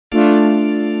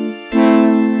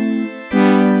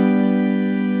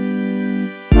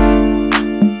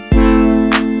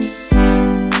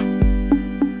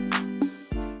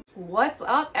What's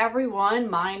up everyone?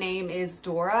 My name is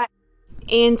Dora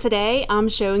and today I'm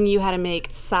showing you how to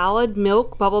make solid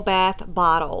milk bubble bath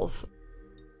bottles.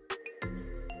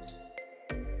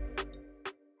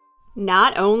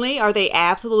 Not only are they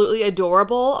absolutely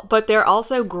adorable, but they're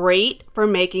also great for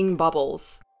making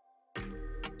bubbles.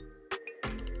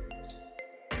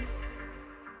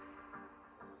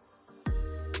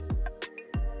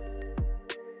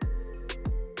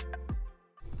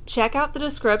 Check out the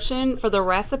description for the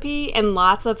recipe and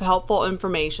lots of helpful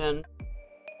information.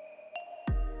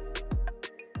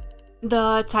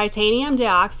 The titanium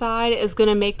dioxide is going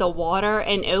to make the water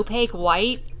an opaque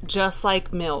white, just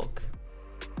like milk.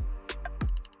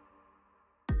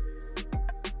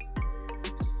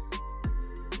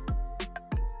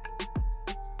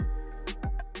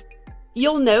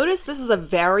 You'll notice this is a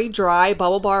very dry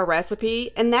bubble bar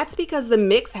recipe, and that's because the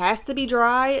mix has to be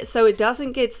dry so it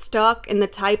doesn't get stuck in the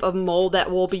type of mold that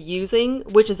we'll be using,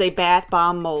 which is a bath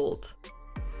bomb mold.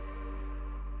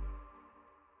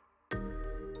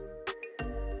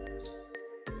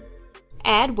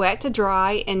 Add wet to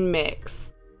dry and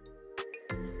mix.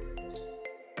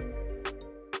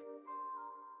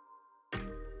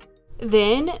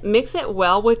 Then mix it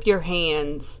well with your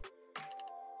hands.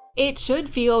 It should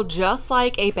feel just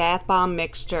like a bath bomb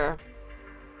mixture.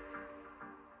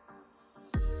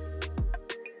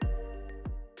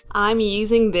 I'm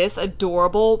using this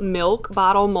adorable milk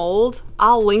bottle mold.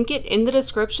 I'll link it in the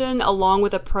description along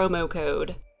with a promo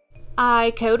code.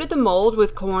 I coated the mold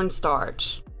with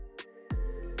cornstarch.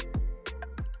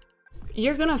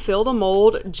 You're gonna fill the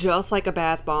mold just like a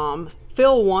bath bomb.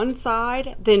 Fill one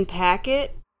side, then pack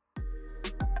it.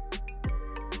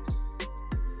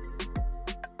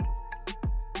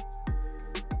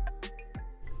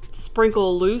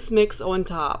 Sprinkle loose mix on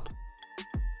top.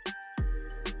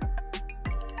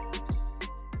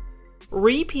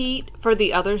 Repeat for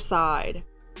the other side.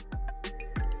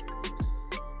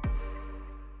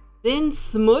 Then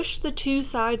smoosh the two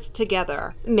sides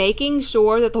together, making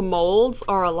sure that the molds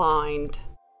are aligned.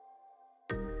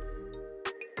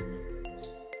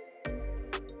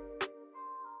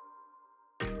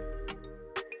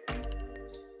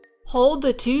 Hold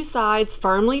the two sides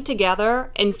firmly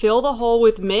together and fill the hole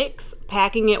with mix,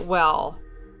 packing it well.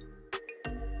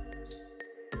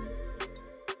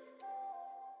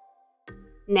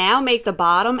 Now make the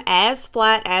bottom as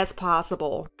flat as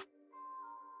possible.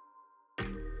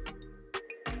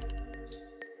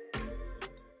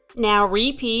 Now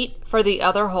repeat for the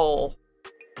other hole.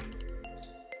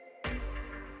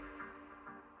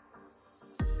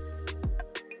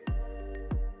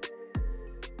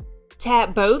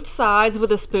 Tap both sides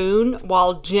with a spoon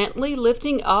while gently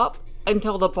lifting up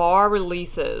until the bar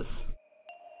releases.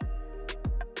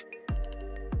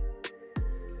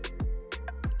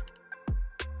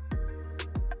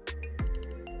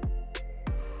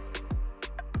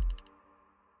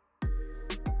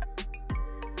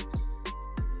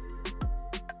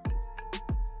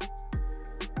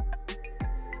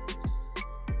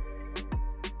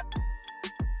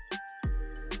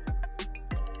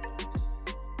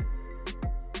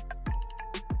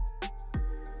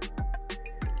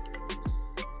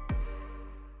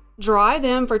 Dry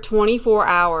them for 24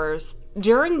 hours.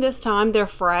 During this time, they're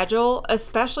fragile,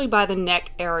 especially by the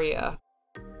neck area.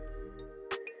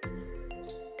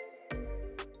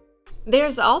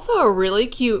 There's also a really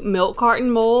cute milk carton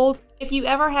mold. If you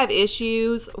ever have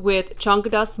issues with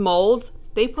chunk dust molds,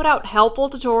 they put out helpful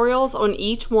tutorials on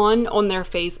each one on their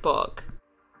Facebook.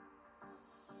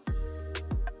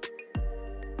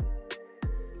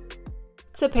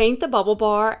 To paint the bubble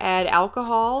bar, add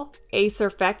alcohol, a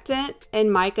surfactant,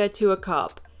 and mica to a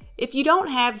cup. If you don't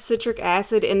have citric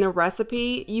acid in the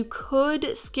recipe, you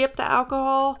could skip the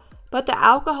alcohol, but the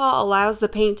alcohol allows the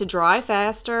paint to dry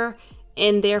faster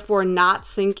and therefore not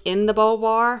sink in the bubble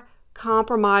bar,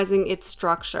 compromising its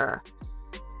structure.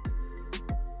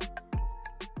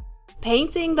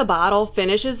 Painting the bottle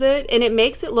finishes it and it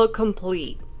makes it look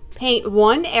complete. Paint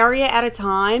one area at a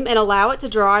time and allow it to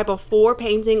dry before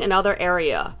painting another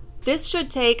area. This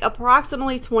should take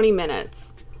approximately 20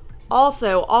 minutes.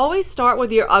 Also, always start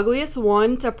with your ugliest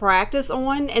one to practice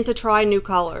on and to try new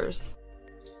colors.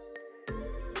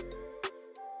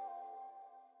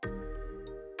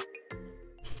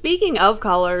 Speaking of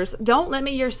colors, don't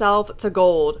limit yourself to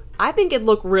gold. I think it'd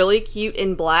look really cute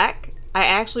in black. I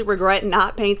actually regret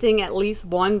not painting at least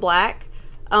one black.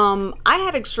 I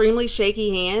have extremely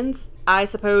shaky hands. I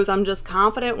suppose I'm just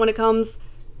confident when it comes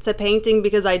to painting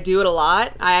because I do it a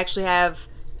lot. I actually have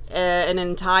an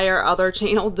entire other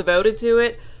channel devoted to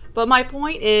it. But my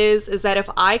point is that if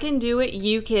I can do it,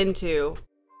 you can too.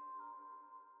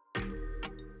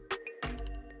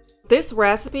 This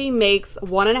recipe makes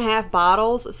 1.5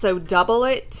 bottles, so double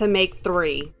it to make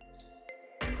 3.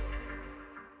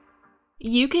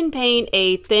 You can paint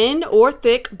a thin or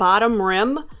thick bottom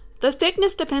rim. The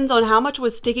thickness depends on how much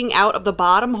was sticking out of the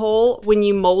bottom hole when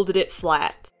you molded it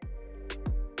flat.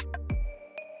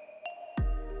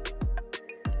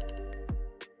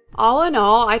 All in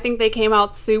all, I think they came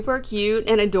out super cute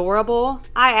and adorable.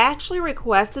 I actually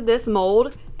requested this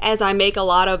mold as I make a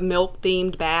lot of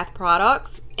milk-themed bath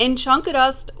products, and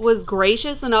Chunkadust was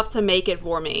gracious enough to make it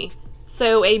for me.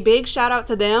 So a big shout out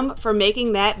to them for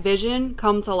making that vision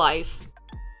come to life.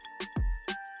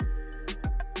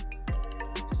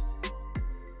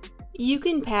 You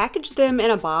can package them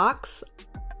in a box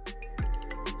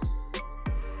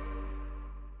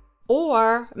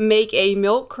or make a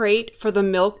milk crate for the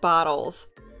milk bottles.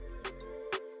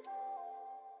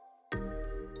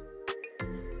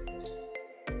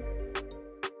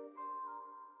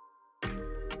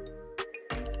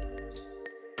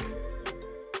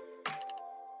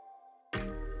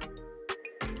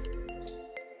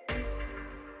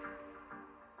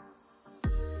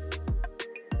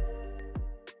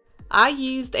 I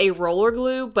used a roller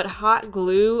glue, but hot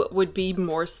glue would be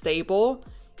more stable.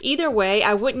 Either way,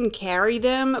 I wouldn't carry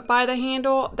them by the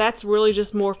handle. That's really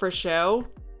just more for show.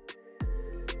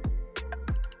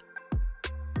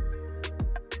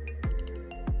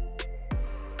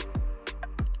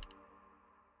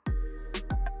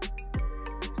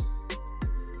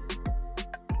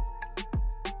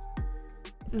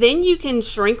 Then you can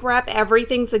shrink wrap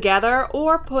everything together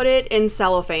or put it in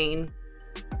cellophane.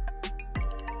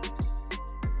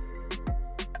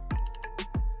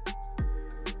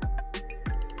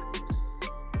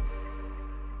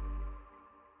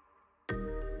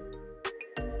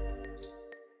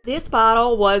 This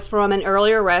bottle was from an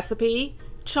earlier recipe.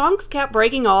 Chunks kept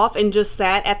breaking off and just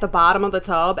sat at the bottom of the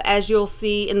tub, as you'll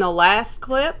see in the last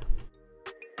clip.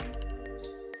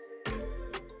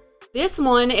 This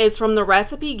one is from the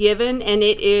recipe given and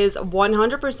it is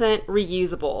 100%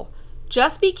 reusable.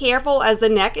 Just be careful as the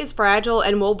neck is fragile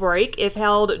and will break if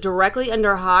held directly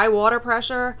under high water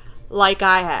pressure like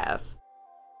I have.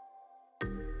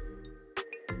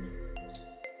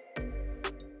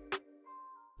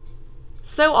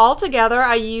 So altogether,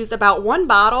 I used about 1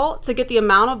 bottle to get the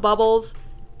amount of bubbles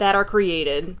that are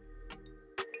created.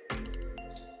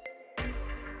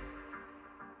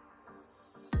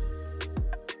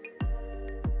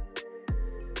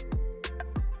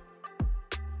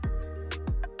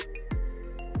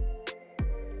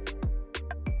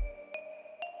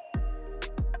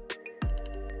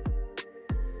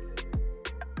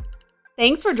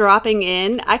 Thanks for dropping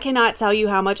in. I cannot tell you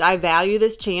how much I value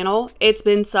this channel. It's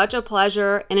been such a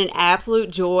pleasure and an absolute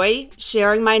joy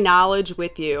sharing my knowledge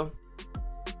with you.